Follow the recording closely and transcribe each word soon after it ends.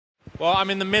Well,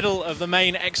 I'm in the middle of the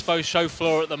main expo show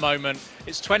floor at the moment.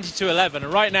 It's 22:11,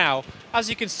 and right now, as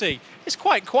you can see, it's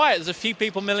quite quiet. There's a few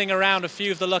people milling around. A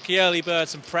few of the lucky early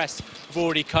birds and press have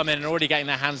already come in and already getting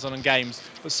their hands on games.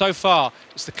 But so far,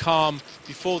 it's the calm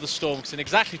before the storm, because in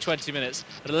exactly 20 minutes,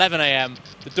 at 11 a.m.,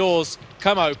 the doors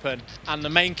come open and the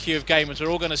main queue of gamers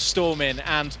are all going to storm in,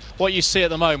 and what you see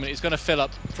at the moment is going to fill up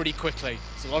pretty quickly.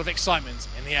 There's a lot of excitement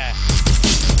in the air.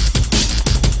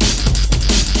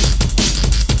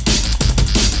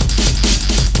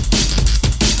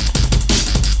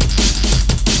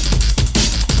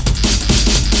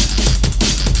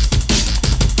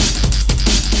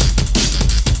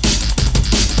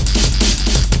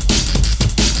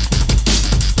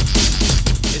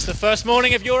 First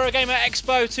morning of Eurogamer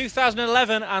Expo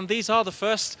 2011, and these are the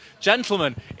first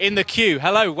gentlemen in the queue.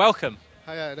 Hello, welcome.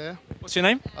 Hi there. What's your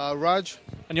name? Raj.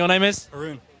 And your name is?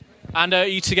 Arun. And are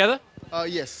you together?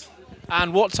 Yes.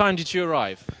 And what time did you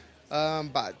arrive?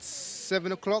 About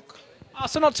 7 o'clock. Oh,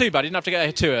 so not too bad. You didn't have to get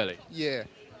here too early. Yeah,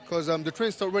 because the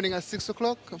train started running at 6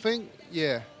 o'clock, I think.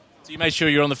 Yeah. So you made sure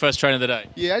you were on the first train of the day?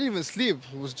 Yeah, I didn't even sleep.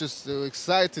 I was just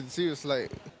excited, seriously.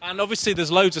 And obviously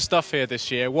there's loads of stuff here this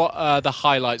year. What are the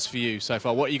highlights for you so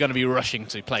far? What are you going to be rushing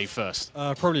to play first?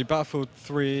 Probably Battlefield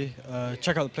 3,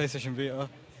 check out the PlayStation Vita,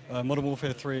 Modern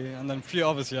Warfare 3, and then a few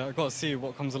others, yeah. I've got to see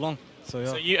what comes along. So, yeah.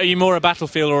 So are you more a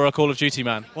Battlefield or a Call of Duty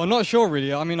man? Well, not sure,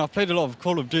 really. I mean, I've played a lot of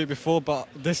Call of Duty before, but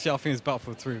this year I think it's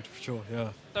Battlefield 3, for sure, yeah.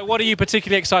 So what are you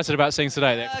particularly excited about seeing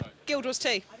today? Guild Wars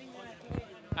 2.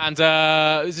 And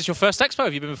is this your first expo?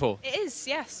 Have you been before? It is,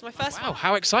 yes, my first Wow, one.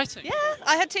 how exciting. Yeah,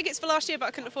 I had tickets for last year, but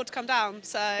I couldn't afford to come down,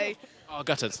 so... Oh,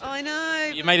 gutted. I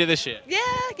know. You made it this year? Yeah,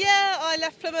 I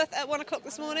left Plymouth at 1 o'clock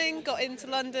this morning, got into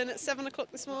London at 7 o'clock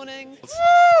this morning.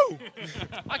 Woo!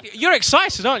 You're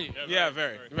excited, aren't you? Yeah,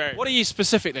 very. What are you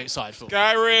specifically excited for?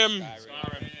 Skyrim.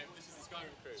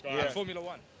 Yeah. Formula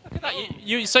 1. Look at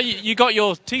that. So you got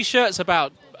your T-shirts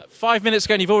about 5 minutes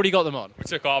ago and you've already got them on? We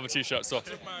took our other T-shirts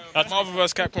off. That's Marvel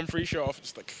vs. Capcom 3 shirt off.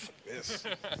 It's like this.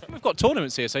 We've got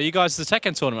tournaments here, so you guys, the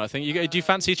Tekken tournament, I think. Do you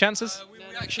fancy your chances?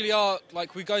 We actually are,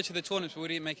 like, we go to the tournaments, but we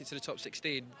didn't make it to the top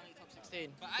 16.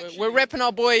 We're repping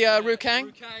our boy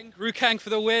Rukang. Rukang for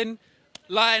the win.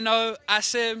 Lino,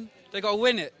 Asim, they got to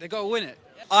win it.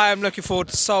 I am looking forward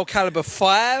to Soul Calibur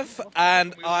 5,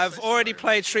 and I've already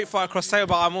played Street Fighter Cross Table,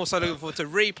 but I'm also looking forward to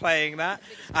replaying that.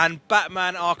 And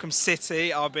Batman Arkham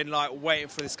City, I've been like waiting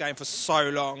for this game for so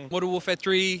long. Modern Warfare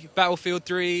 3, Battlefield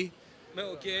 3,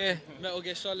 Metal Gear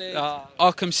Solid,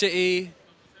 Arkham City,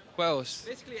 what else?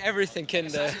 Basically everything in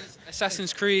there.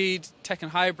 Assassin's Creed, Tekken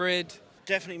Hybrid.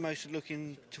 Definitely most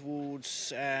looking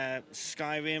towards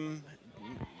Skyrim.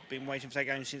 Been waiting for that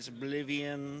game since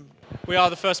Oblivion. We are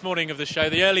the first morning of the show.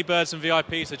 The early birds and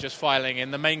VIPs are just filing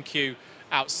in. The main queue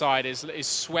outside is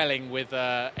swelling with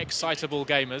excitable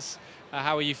gamers.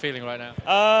 How are you feeling right now?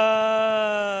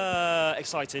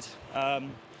 Excited,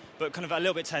 but kind of a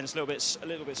little bit tense, a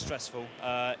little bit stressful.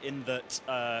 In that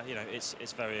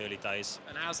it's very early days.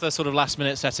 And how's the sort of last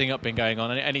minute setting up been going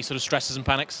on? Any sort of stresses and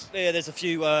panics? Yeah, there's a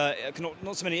few,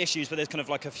 not so many issues, but there's kind of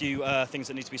like a few things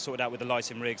that need to be sorted out with the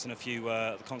lighting rigs, and a few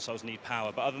the consoles need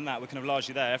power. But other than that, we're kind of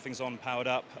largely there. Everything's on, powered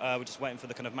up. We're just waiting for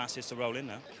the kind of masses to roll in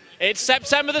now. It's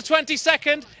September the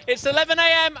 22nd. It's 11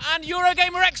 a.m. and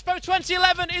Eurogamer Expo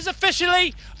 2011 is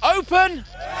officially open.